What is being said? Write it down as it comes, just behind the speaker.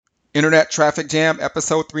Internet Traffic Jam,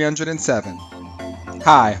 episode 307.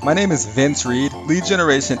 Hi, my name is Vince Reed, lead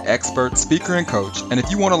generation expert, speaker, and coach. And if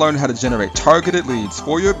you want to learn how to generate targeted leads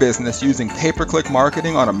for your business using pay-per-click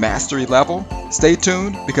marketing on a mastery level, stay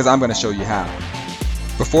tuned because I'm going to show you how.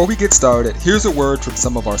 Before we get started, here's a word from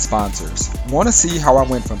some of our sponsors. Want to see how I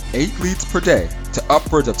went from 8 leads per day to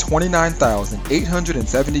upwards of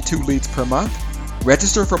 29,872 leads per month?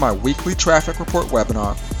 Register for my weekly traffic report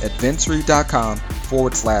webinar at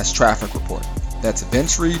vincereed.com/traffic report. That's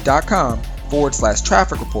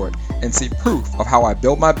vincereed.com/traffic report and see proof of how I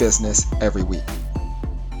build my business every week.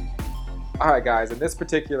 All right, guys, in this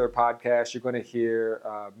particular podcast, you're going to hear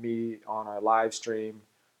me on our live stream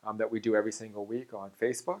that we do every single week on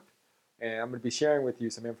Facebook. And I'm going to be sharing with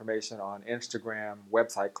you some information on Instagram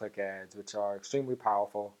website click ads, which are extremely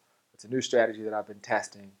powerful. It's a new strategy that I've been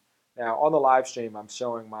testing. Now, on the live stream, I'm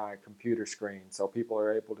showing my computer screen, so people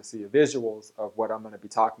are able to see the visuals of what I'm going to be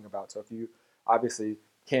talking about. So if you obviously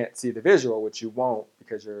can't see the visual, which you won't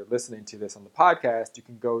because you're listening to this on the podcast, you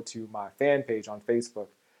can go to my fan page on Facebook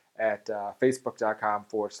at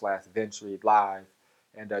facebook.com/Vince Reed Live,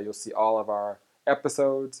 and you'll see all of our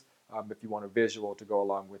episodes if you want a visual to go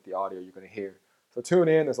along with the audio you're going to hear. So tune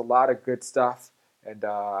in. There's a lot of good stuff. And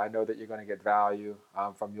I know that you're going to get value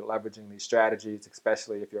from you leveraging these strategies,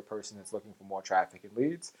 especially if you're a person that's looking for more traffic and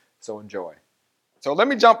leads. So enjoy. So let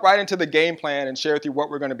me jump right into the game plan and share with you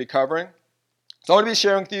what we're going to be covering. So I'm going to be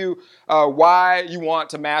sharing with you why you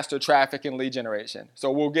want to master traffic and lead generation.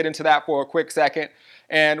 So we'll get into that for a quick second.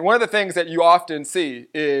 And one of the things that you often see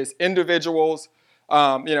is individuals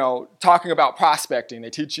talking about prospecting.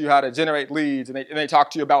 They teach you how to generate leads, and they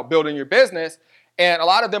talk to you about building your business. And a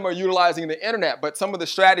lot of them are utilizing the internet, but some of the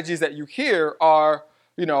strategies that you hear are,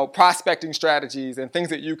 prospecting strategies and things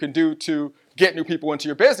that you can do to get new people into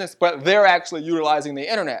your business, but they're actually utilizing the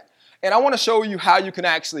internet. And I want to show you how you can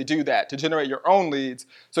actually do that to generate your own leads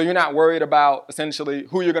so you're not worried about essentially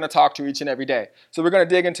who you're going to talk to each and every day. So we're going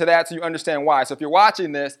to dig into that so you understand why. So if you're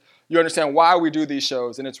watching this, you understand why we do these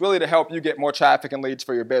shows, and it's really to help you get more traffic and leads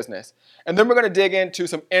for your business. And then we're going to dig into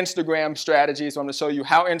some Instagram strategies. So I'm going to show you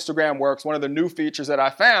how Instagram works, one of the new features that I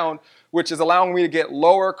found, which is allowing me to get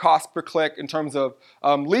lower cost per click in terms of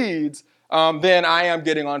leads than I am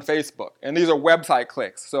getting on Facebook. And these are website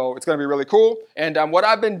clicks, so it's going to be really cool. And what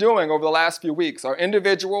I've been doing over the last few weeks are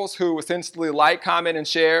individuals who essentially like, comment, and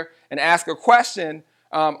share and ask a question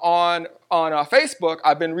on Facebook.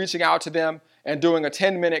 I've been reaching out to them and doing a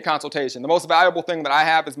 10-minute consultation. The most valuable thing that I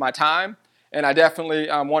have is my time, and I definitely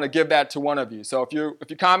want to give that to one of you. So if you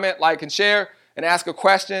comment, like, and share, and ask a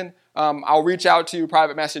question, I'll reach out to you,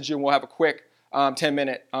 private message you, and we'll have a quick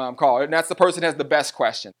 10-minute call. And that's the person that has the best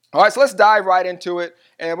question. All right, so let's dive right into it.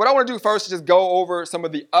 And what I want to do first is just go over some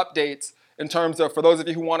of the updates in terms of, for those of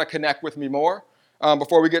you who want to connect with me more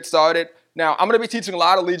before we get started. Now, I'm going to be teaching a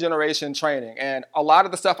lot of lead generation training, and a lot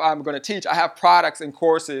of the stuff I'm going to teach, I have products and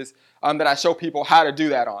courses that I show people how to do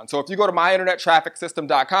that on. So if you go to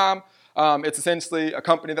myinternettrafficsystem.com, it's essentially a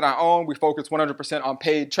company that I own. We focus 100% on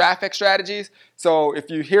paid traffic strategies. So if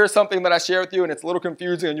you hear something that I share with you and it's a little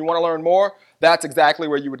confusing and you want to learn more, that's exactly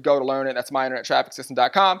where you would go to learn it. That's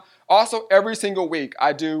myinternettrafficsystem.com. Also, every single week,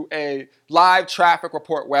 I do a live traffic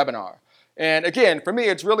report webinar. And again, for me,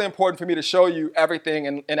 it's really important for me to show you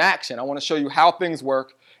everything in action. I want to show you how things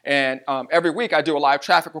work. And every week I do a live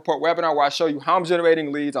traffic report webinar where I show you how I'm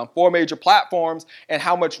generating leads on 4 major platforms and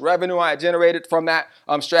how much revenue I generated from that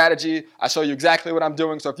strategy. I show you exactly what I'm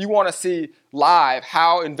doing. So if you want to see live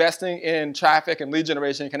how investing in traffic and lead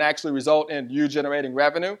generation can actually result in you generating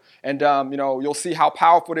revenue, and you'll see how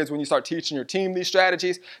powerful it is when you start teaching your team these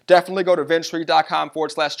strategies, definitely go to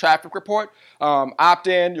vincereed.com/traffic report. Opt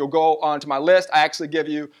in, you'll go onto my list. I actually give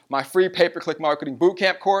you my free pay-per-click marketing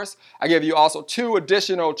bootcamp course. I give you also 2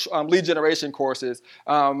 additional lead generation courses,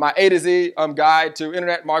 my A to Z guide to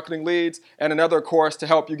internet marketing leads, and another course to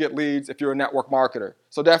help you get leads if you're a network marketer.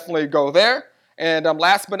 So definitely go there. And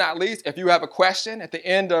last but not least, if you have a question at the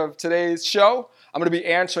end of today's show, I'm going to be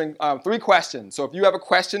answering 3 questions. So if you have a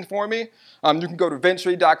question for me, you can go to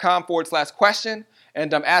vincereed.com/question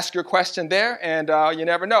and ask your question there. And you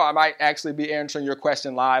never know, I might actually be answering your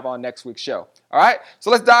question live on next week's show. All right, so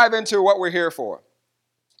let's dive into what we're here for.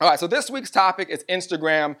 All right, so this week's topic is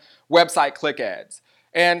Instagram website click ads.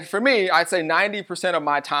 And for me, I'd say 90% of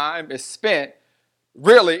my time is spent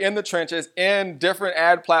really in the trenches, in different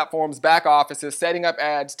ad platforms, back offices, setting up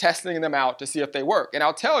ads, testing them out to see if they work. And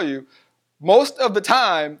I'll tell you, most of the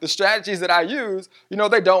time, the strategies that I use,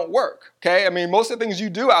 they don't work, okay? I mean, most of the things you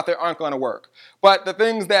do out there aren't going to work. But the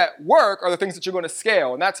things that work are the things that you're going to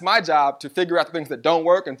scale. And that's my job, to figure out the things that don't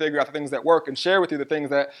work and figure out the things that work and share with you the things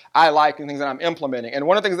that I like and things that I'm implementing. And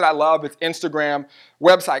one of the things that I love is Instagram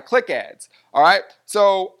website click ads, all right?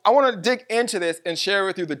 So I want to dig into this and share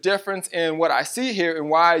with you the difference in what I see here and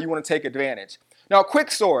why you want to take advantage. Now, a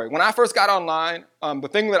quick story. When I first got online, the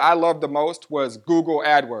thing that I loved the most was Google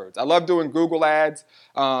AdWords. I love doing Google ads,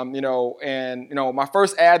 my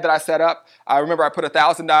first ad that I set up, I remember I put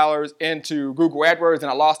 $1,000 into Google AdWords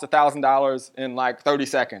and I lost $1,000 in like 30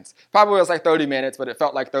 seconds. Probably was like 30 minutes, but it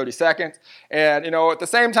felt like 30 seconds. And, at the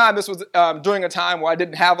same time, this was during a time where I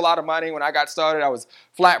didn't have a lot of money. When I got started, I was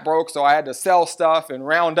flat broke, so I had to sell stuff and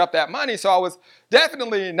round up that money. So I was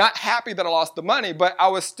definitely not happy that I lost the money, but I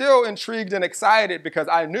was still intrigued and excited because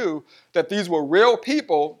I knew that these were real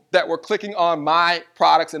people that were clicking on my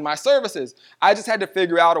products and my services. I just had to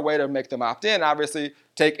figure out a way to make them opt in, obviously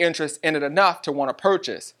take interest in it enough to want to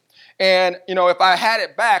purchase. And, if I had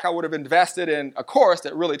it back, I would have invested in a course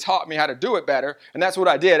that really taught me how to do it better. And that's what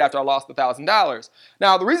I did after I lost $1,000.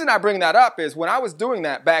 Now, the reason I bring that up is when I was doing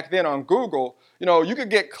that back then on Google, you could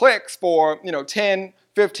get clicks for, 10,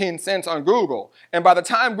 15 cents on Google. And by the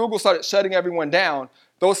time Google started shutting everyone down,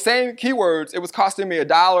 those same keywords, it was costing me $1,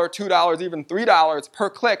 $2, even $3 per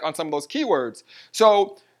click on some of those keywords.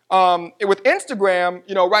 So with Instagram,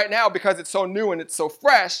 right now, because it's so new and it's so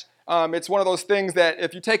fresh, it's one of those things that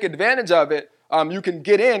if you take advantage of it, you can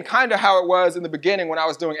get in kind of how it was in the beginning when I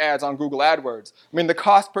was doing ads on Google AdWords. I mean, the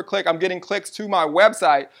cost per click, I'm getting clicks to my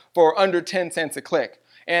website for under 10 cents a click.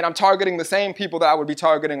 And I'm targeting the same people that I would be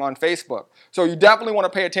targeting on Facebook. So you definitely want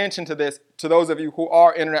to pay attention to this, to those of you who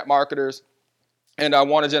are internet marketers and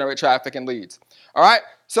want to generate traffic and leads. All right,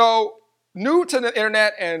 so new to the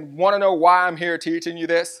internet and want to know why I'm here teaching you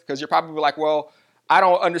this, because you're probably like, well, I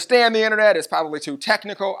don't understand the internet, it's probably too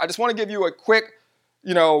technical. I just want to give you a quick,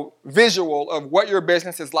 visual of what your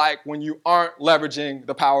business is like when you aren't leveraging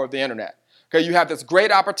the power of the internet. Okay, you have this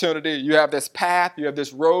great opportunity, you have this path, you have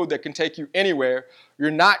this road that can take you anywhere.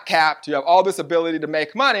 You're not capped, you have all this ability to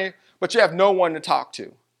make money, but you have no one to talk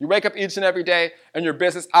to. You wake up each and every day and your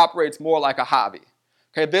business operates more like a hobby.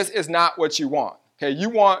 Okay, this is not what you want. Okay, you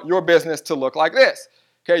want your business to look like this.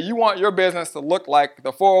 Okay, you want your business to look like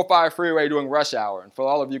the 405 freeway during rush hour. And for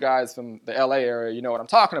all of you guys from the LA area, you know what I'm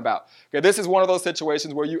talking about. Okay, this is one of those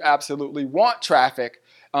situations where you absolutely want traffic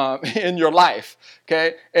in your life,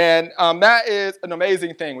 okay? And that is an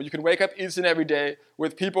amazing thing when you can wake up each and every day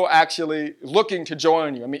with people actually looking to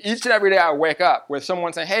join you. I mean, each and every day I wake up with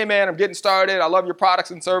someone saying, hey man, I'm getting started, I love your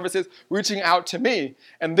products and services, reaching out to me.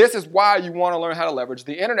 And this is why you want to learn how to leverage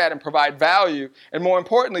the internet and provide value, and more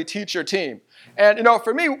importantly, teach your team. And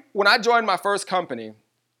for me, when I joined my first company,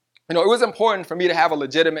 it was important for me to have a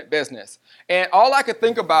legitimate business. And all I could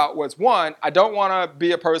think about was, one, I don't want to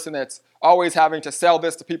be a person that's always having to sell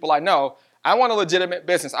this to people I know. I want a legitimate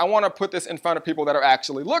business. I want to put this in front of people that are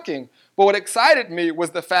actually looking. But what excited me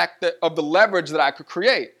was the fact of the leverage that I could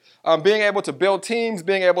create. Being able to build teams,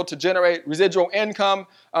 being able to generate residual income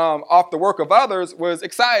off the work of others was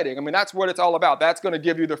exciting. I mean, that's what it's all about. That's going to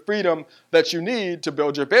give you the freedom that you need to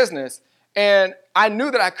build your business. And I knew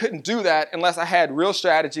that I couldn't do that unless I had real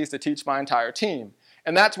strategies to teach my entire team.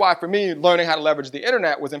 And that's why, for me, learning how to leverage the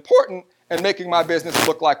internet was important and making my business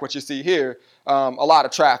look like what you see here, a lot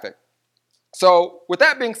of traffic. So with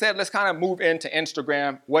that being said, let's kind of move into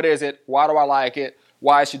Instagram. What is it? Why do I like it?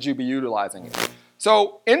 Why should you be utilizing it?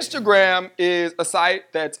 So Instagram is a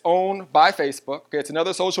site that's owned by Facebook. Okay, it's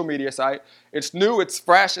another social media site. It's new, it's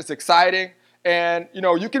fresh, it's exciting. And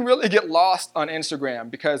you can really get lost on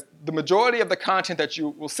Instagram because the majority of the content that you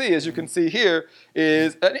will see, as you can see here,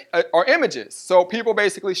 are images. So people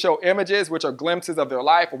basically show images, which are glimpses of their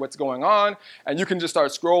life or what's going on, and you can just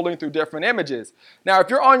start scrolling through different images. Now,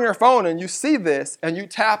 if you're on your phone and you see this and you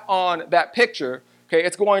tap on that picture, okay,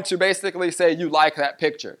 it's going to basically say you like that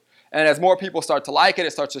picture. And as more people start to like it,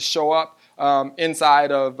 it starts to show up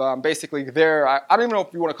inside of basically their, I don't even know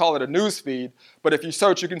if you want to call it a news feed, but if you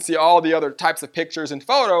search, you can see all the other types of pictures and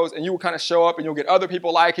photos, and you will kind of show up and you'll get other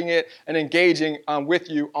people liking it and engaging with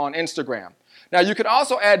you on Instagram. Now, you can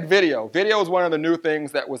also add video. Video is one of the new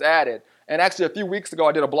things that was added. And actually, a few weeks ago,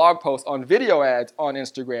 I did a blog post on video ads on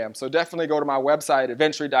Instagram. So definitely go to my website,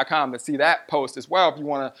 adventury.com, to see that post as well if you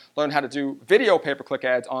want to learn how to do video pay-per-click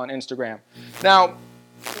ads on Instagram. Now,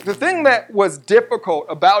 the thing that was difficult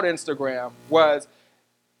about Instagram was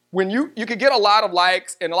when you could get a lot of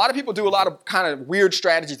likes, and a lot of people do a lot of kind of weird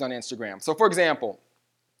strategies on Instagram. So for example,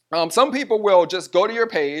 some people will just go to your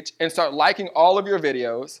page and start liking all of your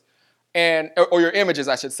videos, or your images,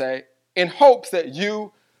 I should say, in hopes that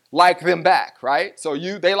you like them back, right? So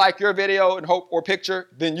they like your video and hope or picture,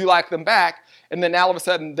 then you like them back, and then all of a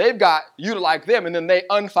sudden they've got you to like them, and then they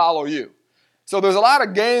unfollow you. So there's a lot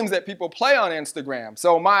of games that people play on Instagram.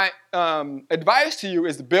 So my advice to you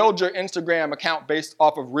is to build your Instagram account based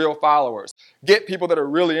off of real followers. Get people that are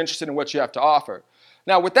really interested in what you have to offer.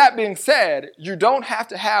 Now, with that being said, you don't have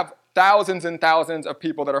to have thousands and thousands of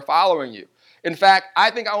people that are following you. In fact,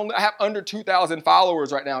 I think I have under 2,000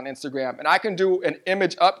 followers right now on Instagram, and I can do an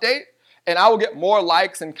image update, and I will get more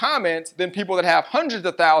likes and comments than people that have hundreds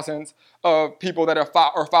of thousands of people that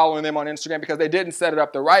are following them on Instagram because they didn't set it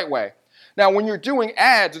up the right way. Now, when you're doing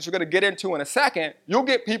ads, which we're going to get into in a second, you'll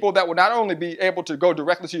get people that will not only be able to go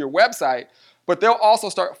directly to your website, but they'll also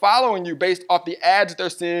start following you based off the ads they're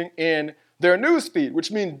seeing in their news feed,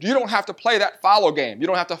 which means you don't have to play that follow game. You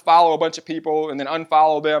don't have to follow a bunch of people and then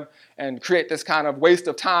unfollow them and create this kind of waste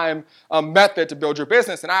of time method to build your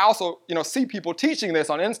business. And I also, see people teaching this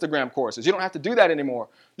on Instagram courses. You don't have to do that anymore.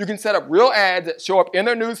 You can set up real ads that show up in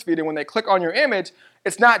their news feed, and when they click on your image,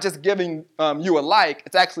 it's not just giving you a like,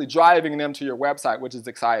 it's actually driving them to your website, which is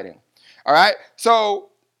exciting. All right? So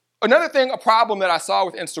another thing, a problem that I saw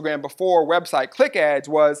with Instagram before website click ads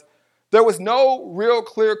was there was no real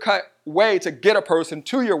clear-cut way to get a person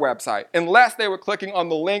to your website unless they were clicking on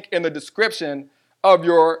the link in the description of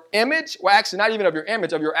your image. Well, actually, not even of your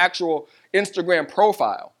image, of your actual Instagram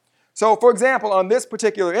profile. So, for example, on this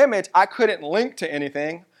particular image, I couldn't link to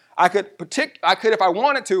anything. I could, if I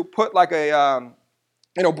wanted to, put like a,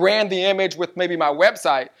 brand the image with maybe my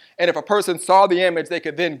website, and if a person saw the image, they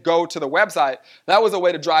could then go to the website. That was a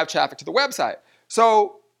way to drive traffic to the website.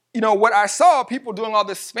 So, what I saw, people doing all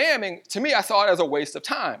this spamming, to me, I saw it as a waste of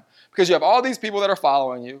time. Because you have all these people that are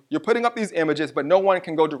following you, you're putting up these images, but no one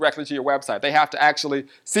can go directly to your website. They have to actually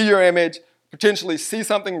see your image, potentially see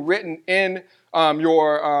something written in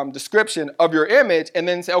your description of your image, and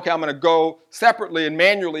then say, okay, I'm going to go separately and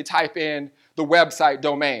manually type in the website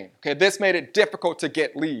domain. Okay, this made it difficult to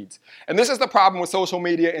get leads. And this is the problem with social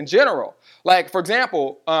media in general. Like, for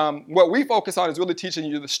example, what we focus on is really teaching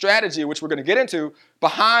you the strategy, which we're going to get into,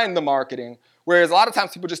 behind the marketing, whereas a lot of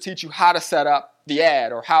times people just teach you how to set up the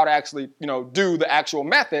ad or how to actually, do the actual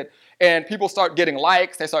method. And people start getting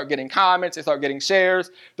likes, they start getting comments, they start getting shares,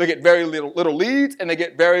 they get very little leads, and they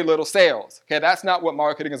get very little sales. Okay, that's not what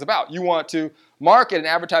marketing is about. You want to market and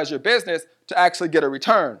advertise your business to actually get a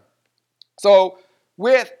return. So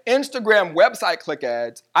with Instagram website click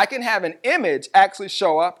ads, I can have an image actually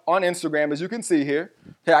show up on Instagram, as you can see here.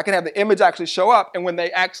 Okay, I can have the image actually show up, and when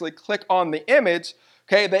they actually click on the image,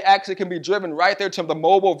 okay, they actually can be driven right there to the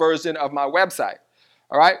mobile version of my website.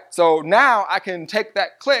 All right, so now I can take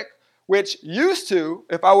that click, which used to,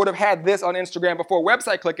 if I would have had this on Instagram before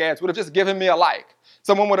website click ads, would have just given me a like.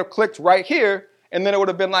 Someone would have clicked right here, and then it would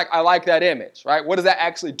have been like, I like that image, right? What does that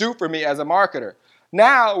actually do for me as a marketer?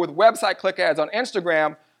 Now, with website click ads on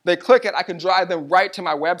Instagram, they click it, I can drive them right to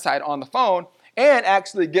my website on the phone and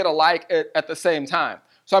actually get a like at the same time.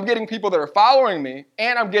 So I'm getting people that are following me,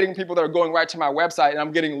 and I'm getting people that are going right to my website, and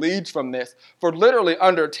I'm getting leads from this for literally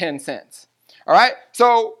under 10 cents. All right?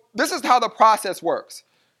 So this is how the process works.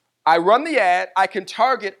 I run the ad, I can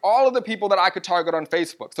target all of the people that I could target on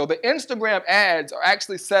Facebook. So the Instagram ads are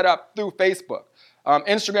actually set up through Facebook.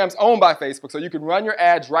 Instagram's owned by Facebook, so you can run your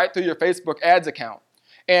ads right through your Facebook ads account.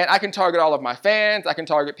 And I can target all of my fans, I can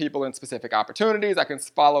target people in specific opportunities, I can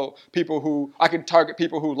target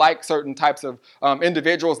people who like certain types of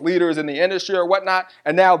individuals, leaders in the industry or whatnot.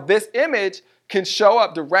 And now this image can show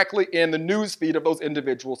up directly in the news feed of those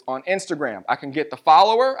individuals on Instagram. I can get the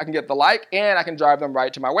follower, I can get the like, and I can drive them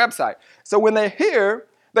right to my website. So when they're here,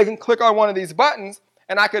 they can click on one of these buttons,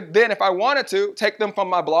 and I could then, if I wanted to, take them from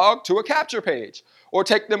my blog to a capture page, or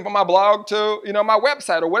take them from my blog to, my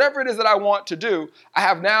website, or whatever it is that I want to do. I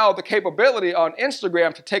have now the capability on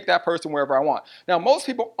Instagram to take that person wherever I want. Now, most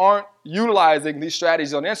people aren't utilizing these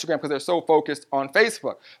strategies on Instagram because they're so focused on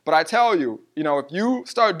Facebook. But I tell you, if you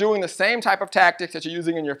start doing the same type of tactics that you're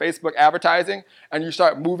using in your Facebook advertising, and you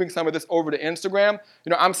start moving some of this over to Instagram,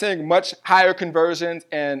 I'm seeing much higher conversions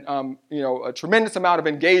and, a tremendous amount of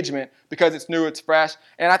engagement because it's new, it's fresh.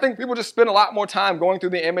 And I think people just spend a lot more time going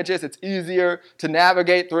through the images. It's easier to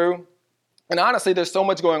navigate through. And honestly, there's so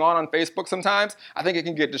much going on Facebook sometimes, I think it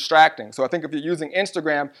can get distracting. So I think if you're using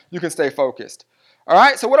Instagram, you can stay focused. All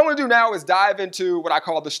right, so what I want to do now is dive into what I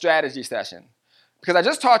call the strategy session. Because I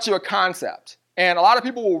just taught you a concept. And a lot of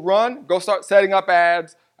people will go start setting up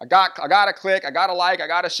ads. I got to click, I got to like, I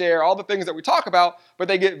got to share, all the things that we talk about, but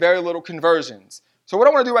they get very little conversions. So what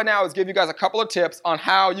I want to do right now is give you guys a couple of tips on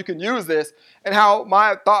how you can use this and how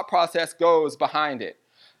my thought process goes behind it.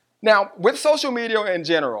 Now, with social media in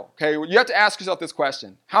general, okay, you have to ask yourself this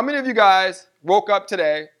question. How many of you guys woke up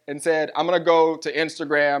today and said, I'm going to go to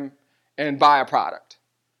Instagram and buy a product?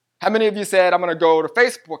 How many of you said, I'm going to go to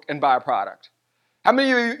Facebook and buy a product? How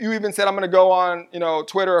many of you even said, I'm going to go on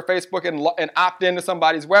Twitter or Facebook and opt into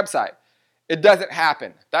somebody's website? It doesn't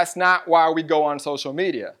happen. That's not why we go on social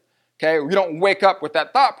media. Okay, we don't wake up with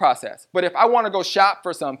that thought process. But if I want to go shop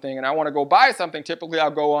for something and I want to go buy something, typically I'll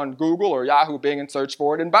go on Google or Yahoo, Bing and search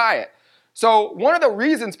for it and buy it. So one of the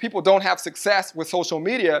reasons people don't have success with social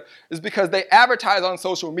media is because they advertise on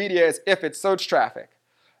social media as if it's search traffic.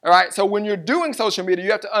 All right, so when you're doing social media, you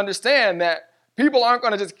have to understand that people aren't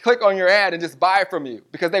going to just click on your ad and just buy from you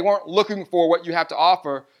because they weren't looking for what you have to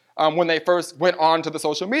offer when they first went on to the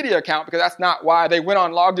social media account, because that's not why they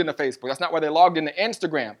logged into Facebook. That's not why they logged into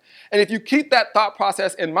Instagram. And if you keep that thought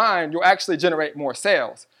process in mind, you'll actually generate more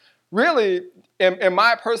sales. Really, in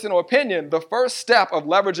my personal opinion, the first step of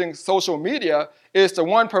leveraging social media is to,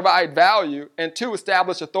 one, provide value, and two,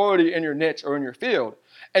 establish authority in your niche or in your field.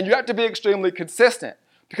 And you have to be extremely consistent,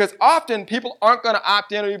 because often people aren't going to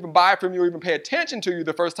opt in or even buy from you or even pay attention to you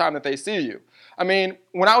the first time that they see you. I mean,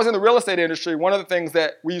 when I was in the real estate industry, one of the things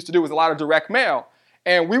that we used to do was a lot of direct mail.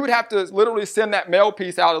 And we would have to literally send that mail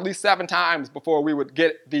piece out at least 7 times before we would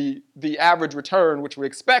get the average return, which we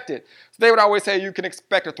expected. So they would always say you can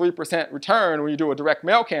expect a 3% return when you do a direct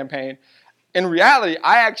mail campaign. In reality,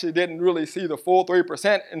 I actually didn't really see the full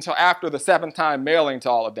 3% until after the 7th time mailing to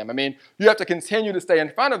all of them. I mean, you have to continue to stay in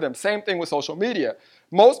front of them. Same thing with social media.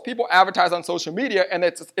 Most people advertise on social media, and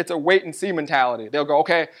it's a wait and see mentality. They'll go,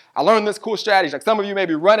 okay, I learned this cool strategy. Like some of you may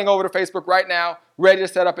be running over to Facebook right now, ready to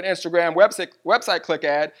set up an Instagram website click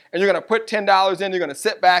ad, and you're going to put $10 in. You're going to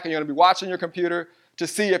sit back, and you're going to be watching your computer to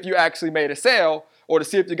see if you actually made a sale or to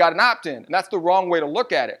see if you got an opt-in. And that's the wrong way to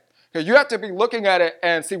look at it. Because you have to be looking at it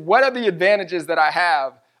and see, what are the advantages that I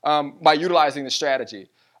have by utilizing the strategy?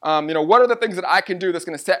 What are the things that I can do that's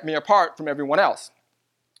going to set me apart from everyone else?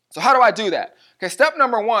 So how do I do that? Okay, step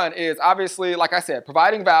number 1 is obviously, like I said,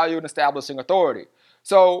 providing value and establishing authority.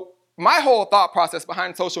 So my whole thought process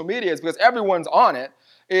behind social media is, because everyone's on it,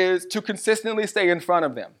 is to consistently stay in front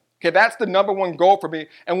of them. Okay, that's the number 1 goal for me.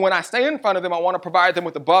 And when I stay in front of them, I want to provide them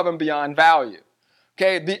with above and beyond value.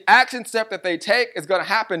 Okay, the action step that they take is going to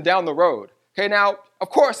happen down the road. Okay, now, of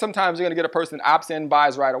course, sometimes you're going to get a person that opts in,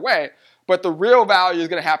 buys right away, but the real value is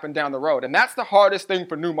going to happen down the road. And that's the hardest thing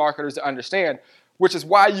for new marketers to understand, which is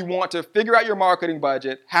why you want to figure out your marketing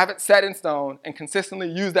budget, have it set in stone, and consistently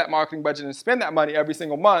use that marketing budget and spend that money every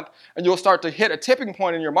single month. And you'll start to hit a tipping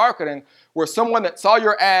point in your marketing where someone that saw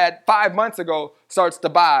your ad 5 months ago starts to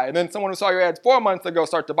buy. And then someone who saw your ads 4 months ago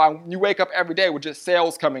starts to buy. You wake up every day with just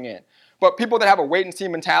sales coming in. But people that have a wait and see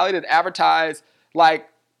mentality, that advertise like,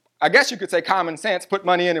 I guess you could say common sense, put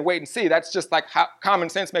money in and wait and see. That's just like how common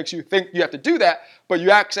sense makes you think you have to do that, but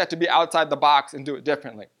you actually have to be outside the box and do it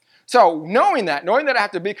differently. So knowing that I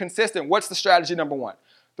have to be consistent, what's the strategy number 1?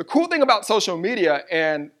 The cool thing about social media,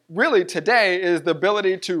 and really today, is the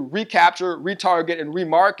ability to recapture, retarget, and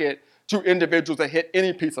remarket to individuals that hit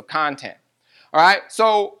any piece of content. All right,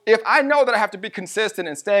 so if I know that I have to be consistent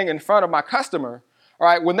in staying in front of my customer, all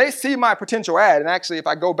right, when they see my potential ad, and actually if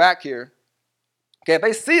I go back here, okay, if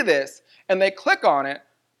they see this and they click on it,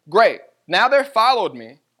 great. Now they've followed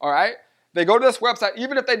me, all right? They go to this website,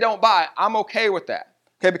 even if they don't buy, I'm okay with that,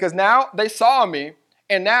 okay? Because now they saw me,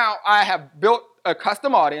 and now I have built a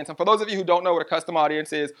custom audience. And for those of you who don't know what a custom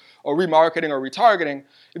audience is, or remarketing or retargeting,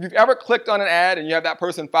 if you've ever clicked on an ad and you have that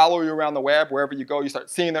person follow you around the web, wherever you go, you start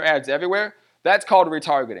seeing their ads everywhere, that's called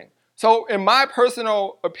retargeting. So in my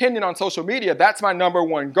personal opinion on social media, that's my number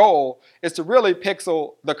 1 goal, is to really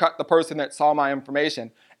pixel the person that saw my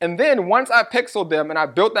information. And then once I pixeled them and I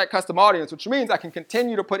built that custom audience, which means I can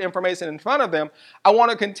continue to put information in front of them, I want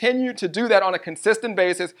to continue to do that on a consistent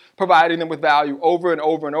basis, providing them with value over and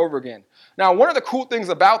over and over again. Now, one of the cool things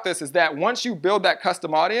about this is that once you build that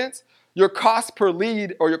custom audience, your cost per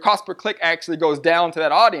lead or your cost per click actually goes down to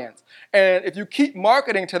that audience. And if you keep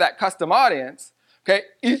marketing to that custom audience, okay,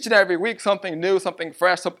 each and every week, something new, something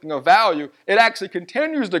fresh, something of value, it actually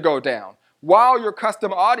continues to go down while your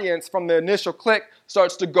custom audience from the initial click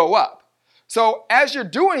starts to go up. So as you're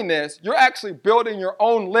doing this, you're actually building your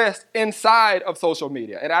own list inside of social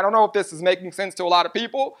media. And I don't know if this is making sense to a lot of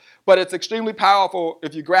people, but it's extremely powerful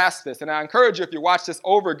if you grasp this. And I encourage you, if you watch this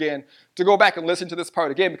over again, to go back and listen to this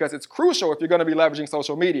part again, because it's crucial if you're going to be leveraging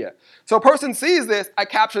social media. So a person sees this, I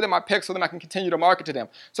capture them, I pixel them, I can continue to market to them.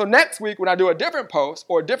 So next week when I do a different post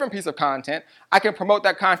or a different piece of content, I can promote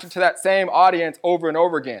that content to that same audience over and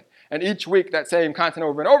over again. And each week that same content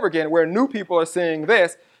over and over again, where new people are seeing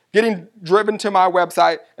this, getting driven to my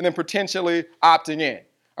website, and then potentially opting in.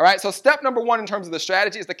 All right, so step number one in terms of the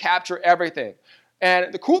strategy is to capture everything.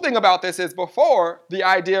 And the cool thing about this is before, the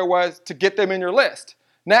idea was to get them in your list.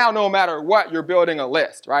 Now, no matter what, you're building a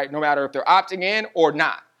list, right? No matter if they're opting in or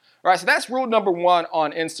not. All right, so that's rule number one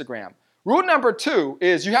on Instagram. Rule number two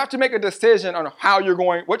is you have to make a decision on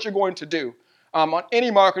what you're going to do on any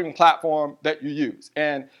marketing platform that you use.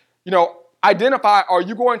 And, identify, are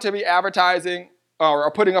you going to be advertising or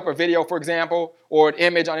putting up a video, for example, or an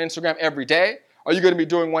image on Instagram every day? Are you going to be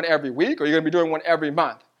doing one every week? Or are you going to be doing one every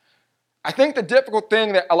month? I think the difficult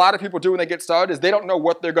thing that a lot of people do when they get started is they don't know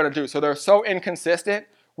what they're going to do. So they're so inconsistent,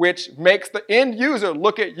 which makes the end user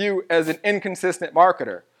look at you as an inconsistent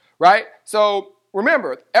marketer, right? So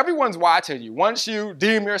remember, everyone's watching you. Once you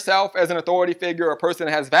deem yourself as an authority figure or a person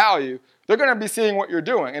that has value, they're going to be seeing what you're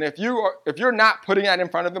doing. And if you're not putting that in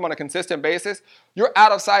front of them on a consistent basis, you're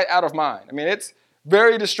out of sight, out of mind. I mean, it's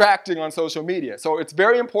very distracting on social media. So it's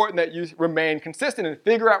very important that you remain consistent and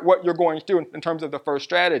figure out what you're going to do in terms of the first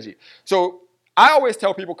strategy. So I always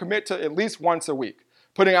tell people commit to at least once a week,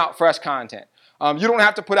 putting out fresh content. You don't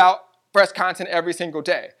have to put out fresh content every single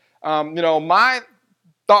day. My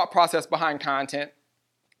thought process behind content,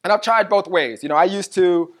 and I've tried both ways. I used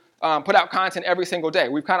to put out content every single day.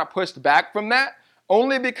 We've kind of pushed back from that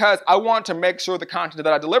only because I want to make sure the content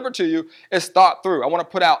that I deliver to you is thought through. I want to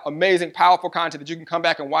put out amazing, powerful content that you can come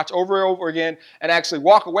back and watch over and over again and actually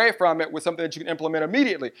walk away from it with something that you can implement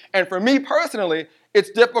immediately. And for me personally, it's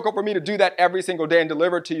difficult for me to do that every single day and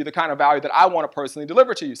deliver to you the kind of value that I want to personally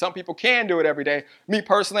deliver to you. Some people can do it every day. Me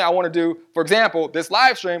personally, I want to do, for example, this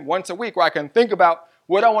live stream once a week where I can think about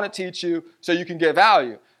what I want to teach you so you can get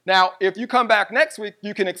value. Now, if you come back next week,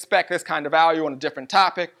 you can expect this kind of value on a different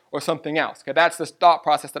topic or something else. Okay, that's the thought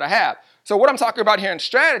process that I have. So what I'm talking about here in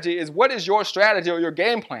strategy is what is your strategy or your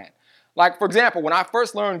game plan? Like, for example, when I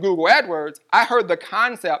first learned Google AdWords, I heard the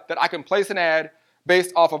concept that I can place an ad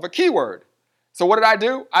based off of a keyword. So what did I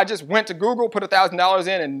do? I just went to Google, put $1,000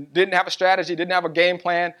 in and didn't have a strategy, didn't have a game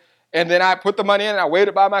plan. And then I put the money in and I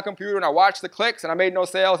waited by my computer and I watched the clicks and I made no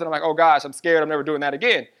sales. And I'm like, oh gosh, I'm scared. I'm never doing that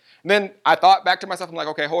again. And then I thought back to myself, I'm like,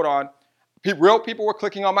 okay, hold on. Real people were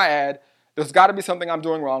clicking on my ad. There's got to be something I'm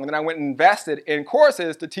doing wrong. And then I went and invested in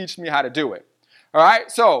courses to teach me how to do it. All right,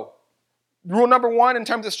 so rule number one in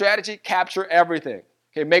terms of strategy, capture everything.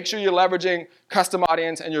 Okay, make sure you're leveraging custom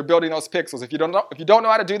audience and you're building those pixels. If you don't know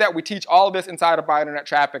how to do that, we teach all of this inside of my internet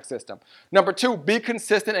traffic system. Number two, be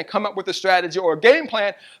consistent and come up with a strategy or a game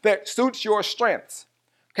plan that suits your strengths.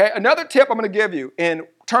 Okay, another tip I'm going to give you in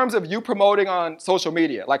terms of you promoting on social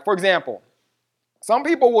media. Like, for example, some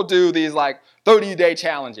people will do these like 30-day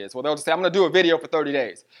challenges where they'll just say, I'm going to do a video for 30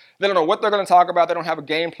 days. They don't know what they're going to talk about. They don't have a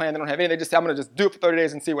game plan. They don't have anything. They just say, I'm going to just do it for 30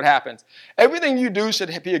 days and see what happens. Everything you do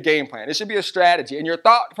should be a game plan. It should be a strategy. And your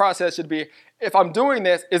thought process should be, if I'm doing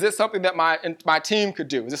this, is this something that my team could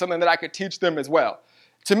do? Is this something that I could teach them as well?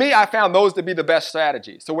 To me, I found those to be the best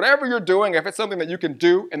strategy. So whatever you're doing, if it's something that you can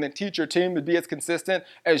do and then teach your team to be as consistent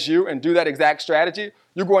as you and do that exact strategy,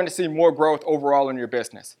 you're going to see more growth overall in your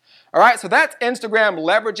business. All right, so that's Instagram.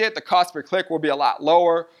 Leverage it. The cost per click will be a lot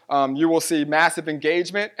lower. You will see massive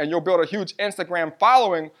engagement, and you'll build a huge Instagram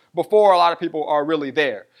following before a lot of people are really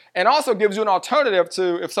there. And also gives you an alternative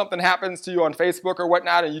to if something happens to you on Facebook or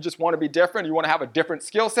whatnot and you just want to be different, you want to have a different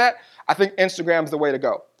skill set, I think Instagram's the way to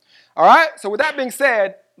go. All right, so with that being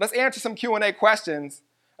said, let's answer some Q&A questions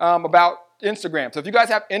about Instagram. So if you guys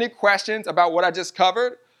have any questions about what I just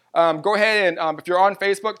covered, go ahead and if you're on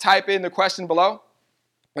Facebook, type in the question below.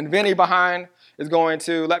 And Vinny behind is going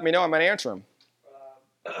to let me know. I'm going to answer them.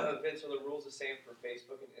 Vince, are the rules the same for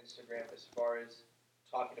Facebook and Instagram as far as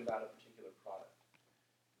talking about a particular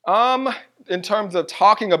product? In terms of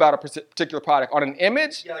talking about a particular product on an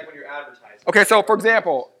image? Yeah, like when you're advertising. Okay, so for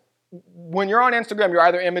example, when you're on Instagram,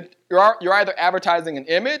 you're either advertising an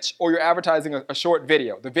image or you're advertising a short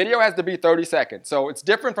video. The video has to be 30 seconds. So it's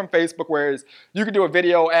different from Facebook, whereas you could do a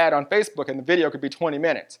video ad on Facebook and the video could be 20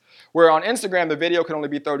 minutes. Where on Instagram, the video can only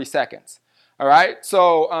be 30 seconds. All right?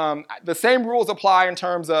 So the same rules apply in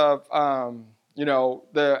terms of how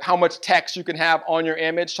much text you can have on your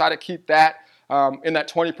image. Try to keep that in that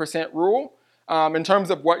 20% rule. In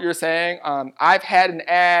terms of what you're saying, I've had an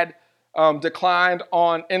ad declined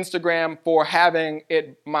on Instagram for having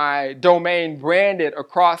my domain branded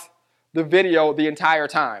across the video the entire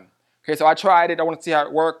time. Okay, so I tried it. I want to see how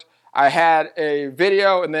it worked. I had a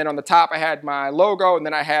video, and then on the top I had my logo, and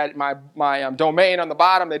then I had my domain on the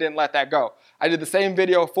bottom. They didn't let that go. I did the same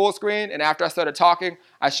video full screen, and after I started talking,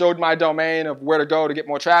 I showed my domain of where to go to get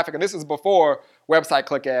more traffic. And this is before website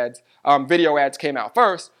click ads, video ads came out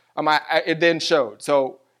first. It then showed.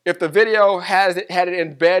 So if the video had it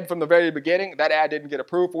in bed from the very beginning, that ad didn't get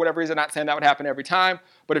approved for whatever reason. Not saying that would happen every time,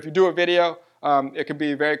 But if you do a video, it can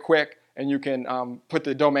be very quick, and you can put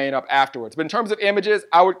the domain up afterwards. But in terms of images,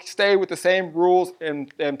 I would stay with the same rules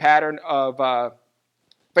and pattern of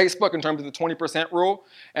Facebook in terms of the 20% rule.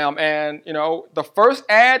 And the first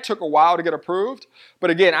ad took a while to get approved.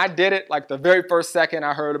 But again, I did it like the very first second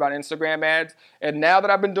I heard about Instagram ads. And now that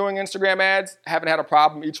I've been doing Instagram ads, I haven't had a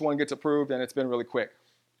problem. Each one gets approved, and it's been really quick.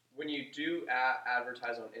 When you do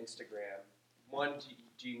advertise on Instagram,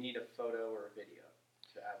 do you need a photo or a video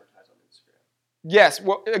to advertise on Instagram? Yes.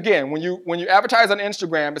 Well, again, when you advertise on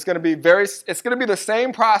Instagram, it's going to be the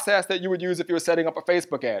same process that you would use if you were setting up a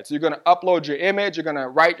Facebook ad. So you're going to upload your image, you're going to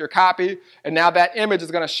write your copy, and now that image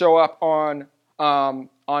is going to show up on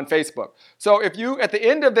Facebook. So if you, at the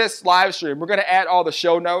end of this live stream, we're going to add all the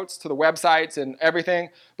show notes to the websites and everything.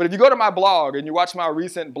 But if you go to my blog and you watch my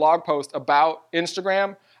recent blog post about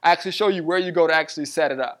Instagram, I actually show you where you go to actually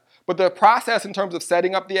set it up. But the process in terms of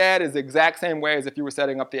setting up the ad is the exact same way as if you were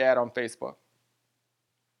setting up the ad on Facebook.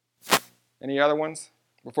 Any other ones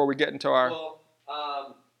before we get into our? Well,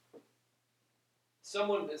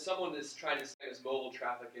 someone is trying to say it's mobile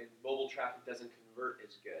traffic, and mobile traffic doesn't convert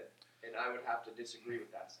as good, and I would have to disagree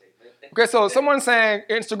with that statement. Okay, so someone's saying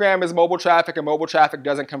Instagram is mobile traffic, and mobile traffic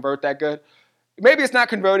doesn't convert that good. Maybe it's not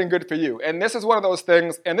converting good for you, and this is one of those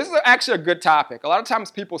things. And this is actually a good topic. A lot of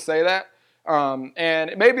times people say that.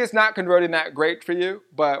 And maybe it's not converting that great for you,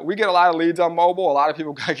 but we get a lot of leads on mobile. A lot of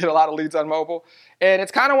people get a lot of leads on mobile. And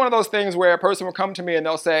it's kind of one of those things where a person will come to me and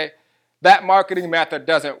they'll say, that marketing method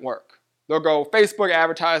doesn't work. They'll go, Facebook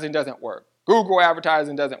advertising doesn't work. Google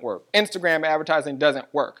advertising doesn't work. Instagram advertising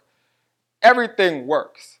doesn't work. Everything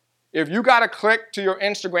works. If you got a click to your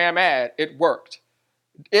Instagram ad, it worked.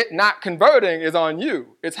 It not converting is on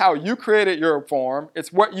you. It's how you created your form.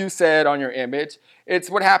 It's what you said on your image.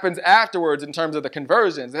 It's what happens afterwards in terms of the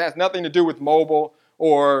conversions. It has nothing to do with mobile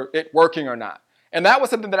or it working or not. And that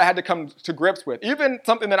was something that I had to come to grips with. Even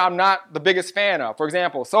something that I'm not the biggest fan of. For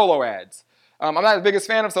example, solo ads. I'm not the biggest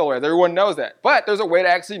fan of solo ads. Everyone knows that. But there's a way to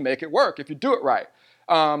actually make it work if you do it right.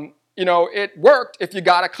 It worked if you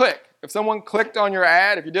got a click. If someone clicked on your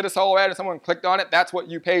ad, if you did a solo ad and someone clicked on it, that's what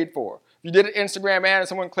you paid for. If you did an Instagram ad and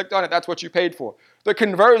someone clicked on it, that's what you paid for. The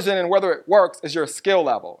conversion and whether it works is your skill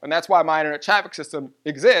level. And that's why my internet traffic system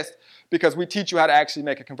exists, because we teach you how to actually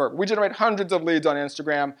make it convert. We generate hundreds of leads on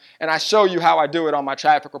Instagram, and I show you how I do it on my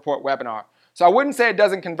traffic report webinar. So I wouldn't say it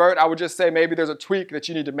doesn't convert. I would just say maybe there's a tweak that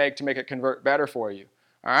you need to make it convert better for you.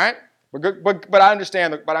 All right? But I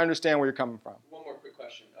understand where you're coming from. One more quick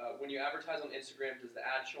question. When you advertise on Instagram, does the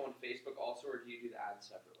ad show on Facebook also, or do you do the ad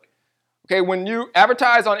separately? Okay, when you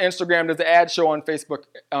advertise on Instagram, does the ad show on Facebook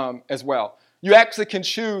as well? You actually can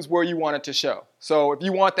choose where you want it to show. So if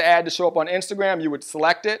you want the ad to show up on Instagram, you would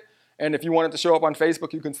select it. And if you want it to show up on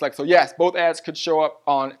Facebook, you can select. So yes, both ads could show up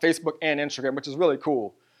on Facebook and Instagram, which is really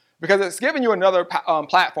cool, because it's giving you another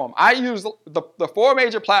platform. I use the four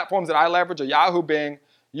major platforms that I leverage are Yahoo, Bing,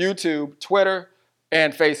 YouTube, Twitter,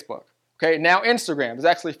 and Facebook. Okay, now Instagram, there's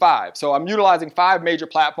actually 5. So I'm utilizing 5 major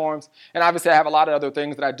platforms, and obviously I have a lot of other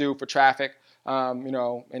things that I do for traffic,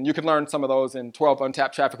 and you can learn some of those in 12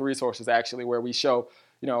 Untapped Traffic Resources actually, where we show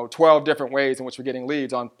 12 different ways in which we're getting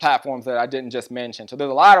leads on platforms that I didn't just mention. So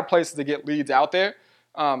there's a lot of places to get leads out there,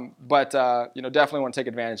 but definitely want to take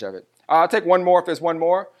advantage of it. I'll take one more if there's one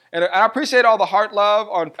more. And I appreciate all the heart love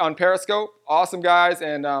on Periscope. Awesome guys,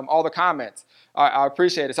 and all the comments. I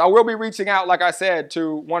appreciate it. So I will be reaching out, like I said,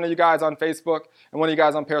 to one of you guys on Facebook and one of you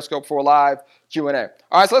guys on Periscope for a live Q&A.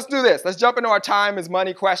 All right, so let's do this. Let's jump into our time is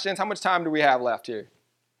money questions. How much time do we have left here?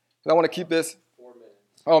 Because I want to keep this. 4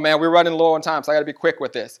 minutes. Oh, man, we're running low on time, so I got to be quick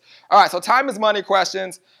with this. All right, so time is money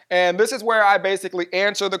questions. And this is where I basically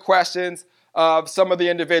answer the questions of some of the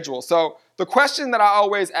individuals. So the question that I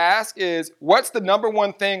always ask is, what's the number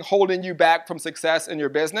one thing holding you back from success in your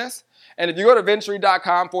business? And if you go to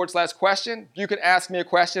Ventury.com/question, you can ask me a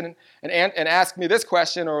question and ask me this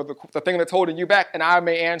question or the thing that's holding you back, and I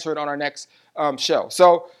may answer it on our next show.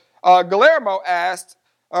 So Guillermo asked,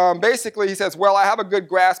 basically he says, well, I have a good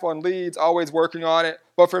grasp on leads, always working on it,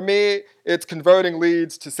 but for me, it's converting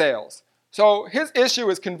leads to sales. So his issue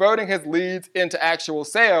is converting his leads into actual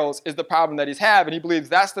sales is the problem that he's having, and he believes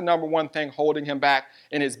that's the number one thing holding him back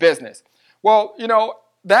in his business. Well,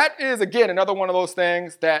 that is, again, another one of those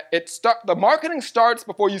things that the marketing starts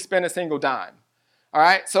before you spend a single dime. All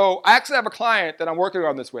right? So I actually have a client that I'm working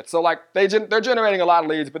on this with. So they're generating a lot of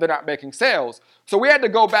leads, but they're not making sales. So we had to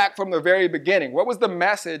go back from the very beginning. What was the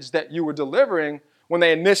message that you were delivering when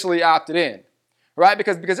they initially opted in? Right?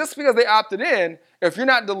 Because just because they opted in, if you're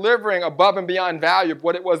not delivering above and beyond value of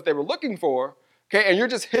what it was they were looking for, okay, and you're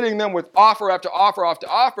just hitting them with offer after offer after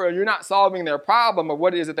offer, and you're not solving their problem of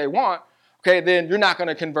what it is that they want, okay, then you're not going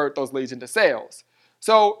to convert those leads into sales.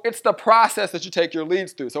 So it's the process that you take your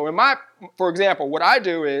leads through. So for example, what I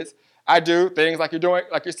do is I do things like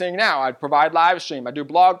you're seeing now. I provide live stream. I do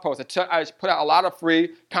blog posts. I put out a lot of free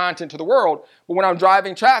content to the world. But when I'm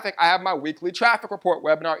driving traffic, I have my weekly traffic report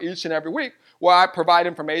webinar each and every week where I provide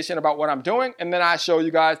information about what I'm doing. And then I show you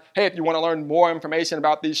guys, hey, if you want to learn more information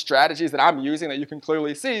about these strategies that I'm using that you can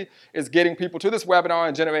clearly see is getting people to this webinar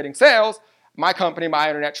and generating sales, my company, my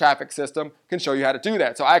internet traffic system, can show you how to do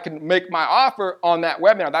that. So I can make my offer on that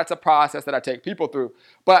webinar. That's a process that I take people through.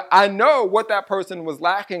 But I know what that person was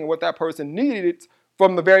lacking and what that person needed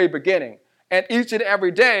from the very beginning. And each and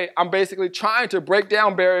every day, I'm basically trying to break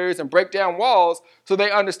down barriers and break down walls so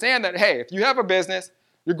they understand that, hey, if you have a business,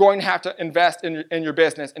 you're going to have to invest in your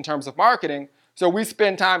business in terms of marketing. So we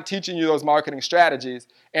spend time teaching you those marketing strategies.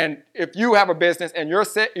 And if you have a business and you're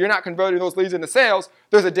not converting those leads into sales,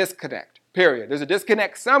 there's a disconnect. Period. There's a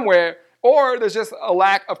disconnect somewhere, or there's just a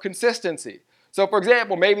lack of consistency. So for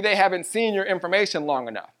example, maybe they haven't seen your information long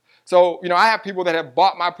enough. So, I have people that have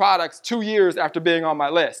bought my products 2 years after being on my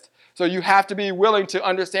list. So you have to be willing to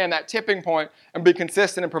understand that tipping point and be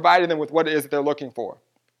consistent in providing them with what it is that they're looking for.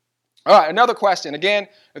 All right, another question. Again,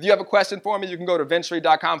 if you have a question for me, you can go to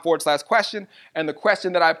vincetree.com/question. And the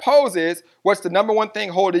question that I pose is, what's the number one thing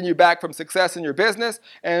holding you back from success in your business?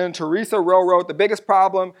 And Teresa Rowe wrote, the biggest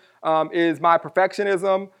problem is my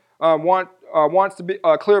perfectionism, wants to be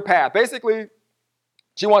a clear path. Basically,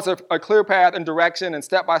 she wants a clear path and direction and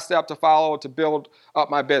step-by-step to follow to build up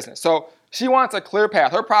my business. So she wants a clear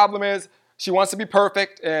path. Her problem is she wants to be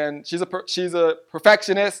perfect, and she's a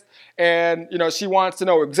perfectionist, and she wants to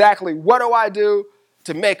know exactly what do I do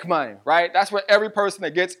to make money, right? That's what every person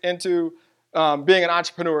that gets into being an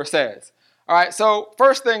entrepreneur says. All right, so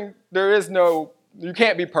first thing, you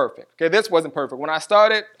can't be perfect. Okay, this wasn't perfect. When I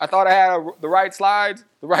started, I thought I had the right slides.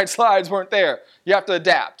 The right slides weren't there. You have to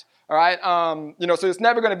adapt. All right, so it's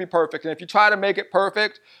never going to be perfect. And if you try to make it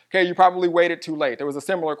perfect, okay, you probably waited too late. There was a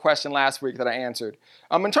similar question last week that I answered.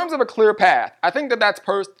 In terms of a clear path, I think that's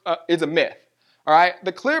is a myth. All right,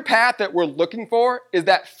 the clear path that we're looking for is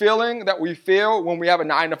that feeling that we feel when we have a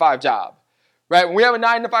 9-to-5 job. Right? When we have a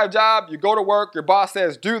 9-to-5 job, you go to work, your boss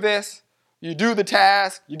says, do this, you do the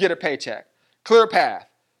task, you get a paycheck. Clear path.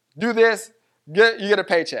 Do this, you get a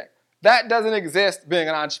paycheck. That doesn't exist being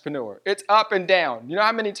an entrepreneur. It's up and down. You know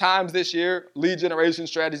how many times this year lead generation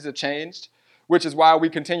strategies have changed, which is why we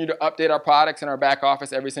continue to update our products in our back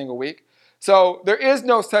office every single week. So there is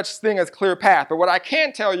no such thing as clear path. But what I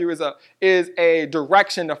can tell you is a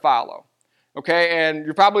direction to follow. Okay, and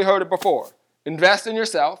you've probably heard it before. Invest in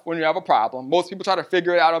yourself when you have a problem. Most people try to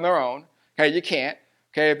figure it out on their own. Okay, you can't.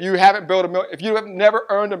 Okay, if you have never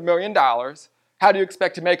earned $1 million, how do you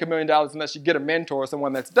expect to make $1 million unless you get a mentor or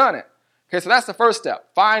someone that's done it? Okay, so that's the first step.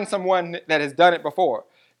 Find someone that has done it before.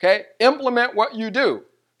 Okay, implement what you do.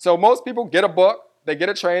 So most people get a book, they get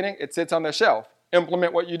a training, it sits on their shelf.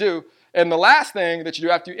 Implement what you do. And the last thing that you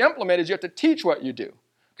do after you implement is you have to teach what you do.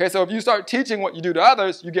 Okay, so if you start teaching what you do to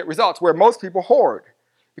others, you get results, where most people hoard.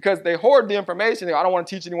 Because they hoard the information. I don't want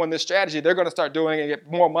to teach anyone this strategy. They're going to start doing it and get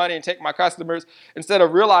more money and take my customers, instead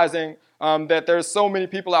of realizing that there's so many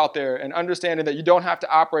people out there and understanding that you don't have to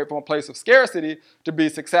operate from a place of scarcity to be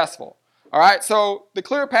successful. All right, so the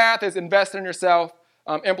clear path is invest in yourself,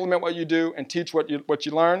 implement what you do, and teach what you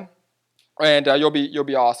learn, and you'll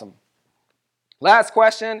be awesome. Last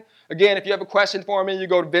question. Again, if you have a question for me, you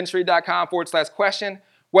go to vincetree.com/question.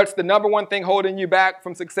 What's the number one thing holding you back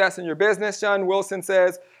from success in your business? Sean Wilson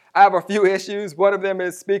says, I have a few issues. One of them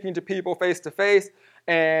is speaking to people face to face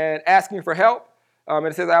and asking for help. And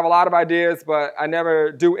it says, I have a lot of ideas, but I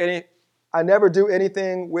never do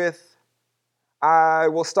anything with, I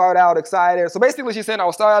will start out excited. So basically she's saying I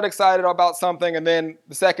will start out excited about something and then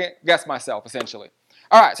the second guess myself, essentially.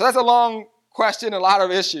 All right, so that's a long question, a lot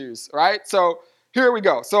of issues, right? So here we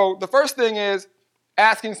go. So the first thing is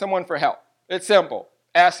asking someone for help. It's simple.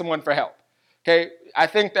 Ask someone for help. Okay, I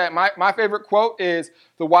think that my favorite quote is,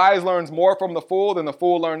 the wise learns more from the fool than the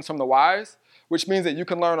fool learns from the wise, which means that you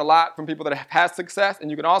can learn a lot from people that have had success,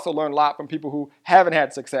 and you can also learn a lot from people who haven't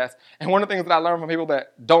had success. And one of the things that I learned from people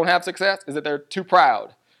that don't have success is that they're too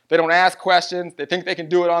proud. They don't ask questions. They think they can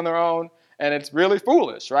do it on their own, and it's really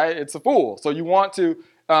foolish, right? It's a fool. So you want to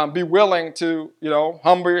be willing to,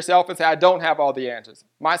 humble yourself and say, I don't have all the answers.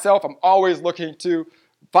 Myself, I'm always looking to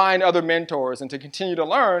find other mentors and to continue to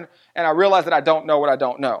learn, and I realize that I don't know what I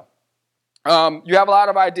don't know. You have a lot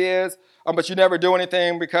of ideas, but you never do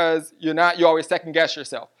anything because you always second guess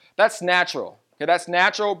yourself. That's natural. Okay, that's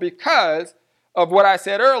natural because of what I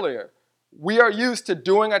said earlier. We are used to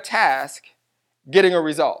doing a task, getting a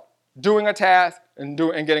result. Doing a task and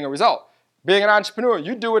getting a result. Being an entrepreneur,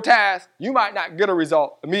 you do a task, you might not get a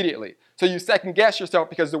result immediately. So you second guess yourself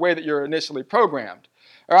because of the way that you're initially programmed.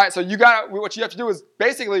 All right, so what you have to do is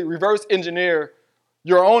basically reverse engineer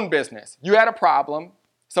your own business. You had a problem,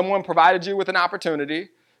 someone provided you with an opportunity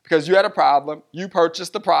because you had a problem, you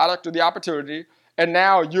purchased the product or the opportunity, and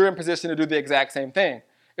now you're in position to do the exact same thing.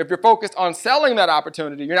 If you're focused on selling that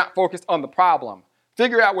opportunity, you're not focused on the problem.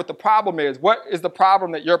 Figure out what the problem is. What is the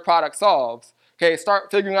problem that your product solves? Okay, start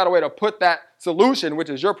figuring out a way to put that solution, which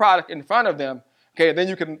is your product, in front of them. Okay, then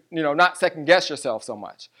you can, not second guess yourself so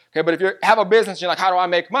much. Okay, but if you have a business, you're like, how do I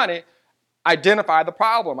make money? Identify the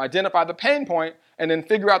problem, identify the pain point, and then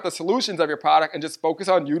figure out the solutions of your product and just focus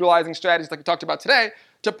on utilizing strategies like we talked about today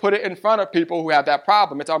to put it in front of people who have that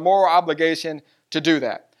problem. It's our moral obligation to do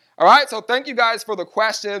that. All right, so thank you guys for the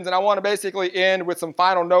questions, and I want to basically end with some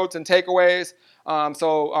final notes and takeaways.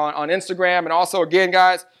 So on Instagram, and also again,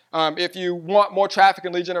 guys, if you want more traffic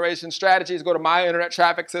and lead generation strategies, go to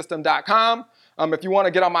myinternettrafficsystem.com. If you want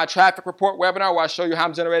to get on my traffic report webinar where I show you how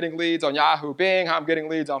I'm generating leads on Yahoo, Bing, how I'm getting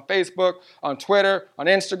leads on Facebook, on Twitter, on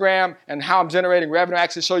Instagram, and how I'm generating revenue, I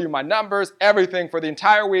actually show you my numbers, everything for the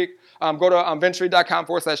entire week. Go to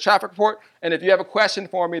ventury.com/traffic report. And if you have a question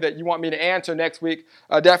for me that you want me to answer next week,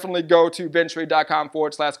 definitely go to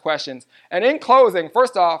ventury.com/questions. And in closing,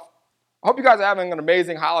 first off, I hope you guys are having an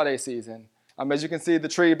amazing holiday season. As you can see the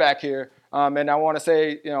tree back here. And I want to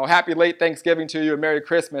say, happy late Thanksgiving to you and Merry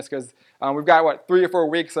Christmas, because we've got, 3 or 4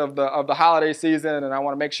 weeks of the holiday season, and I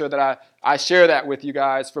want to make sure that I share that with you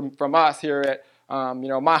guys from us here at,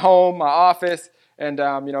 my home, my office. And,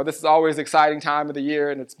 this is always an exciting time of the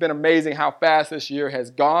year, and it's been amazing how fast this year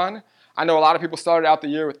has gone. I know a lot of people started out the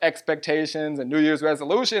year with expectations and New Year's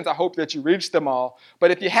resolutions. I hope that you reach them all.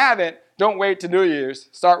 But if you haven't, don't wait to New Year's.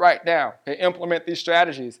 Start right now. Okay, implement these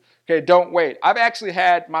strategies. Okay, don't wait. I've actually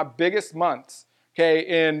had my biggest months,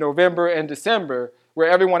 in November and December, where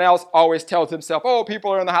everyone else always tells themselves, oh,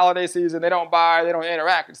 people are in the holiday season, they don't buy, they don't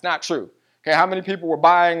interact. It's not true. Okay, how many people were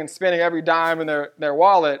buying and spending every dime in their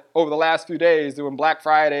wallet over the last few days doing Black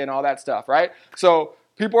Friday and all that stuff, right? So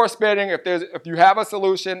people are spending. If you have a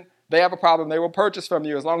solution, they have a problem, they will purchase from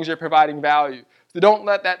you as long as you're providing value. So don't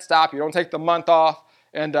let that stop you. Don't take the month off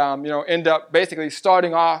and end up basically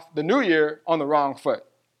starting off the new year on the wrong foot.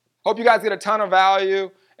 Hope you guys get a ton of value,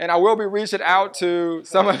 and I will be reaching out to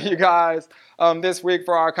some of you guys this week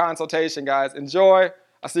for our consultation, guys. Enjoy.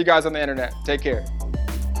 I'll see you guys on the internet. Take care.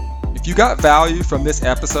 If you got value from this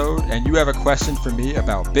episode and you have a question for me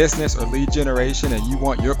about business or lead generation and you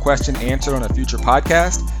want your question answered on a future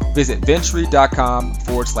podcast, visit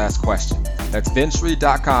ventury.com/question. That's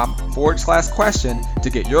ventury.com/question to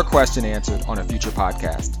get your question answered on a future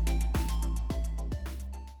podcast.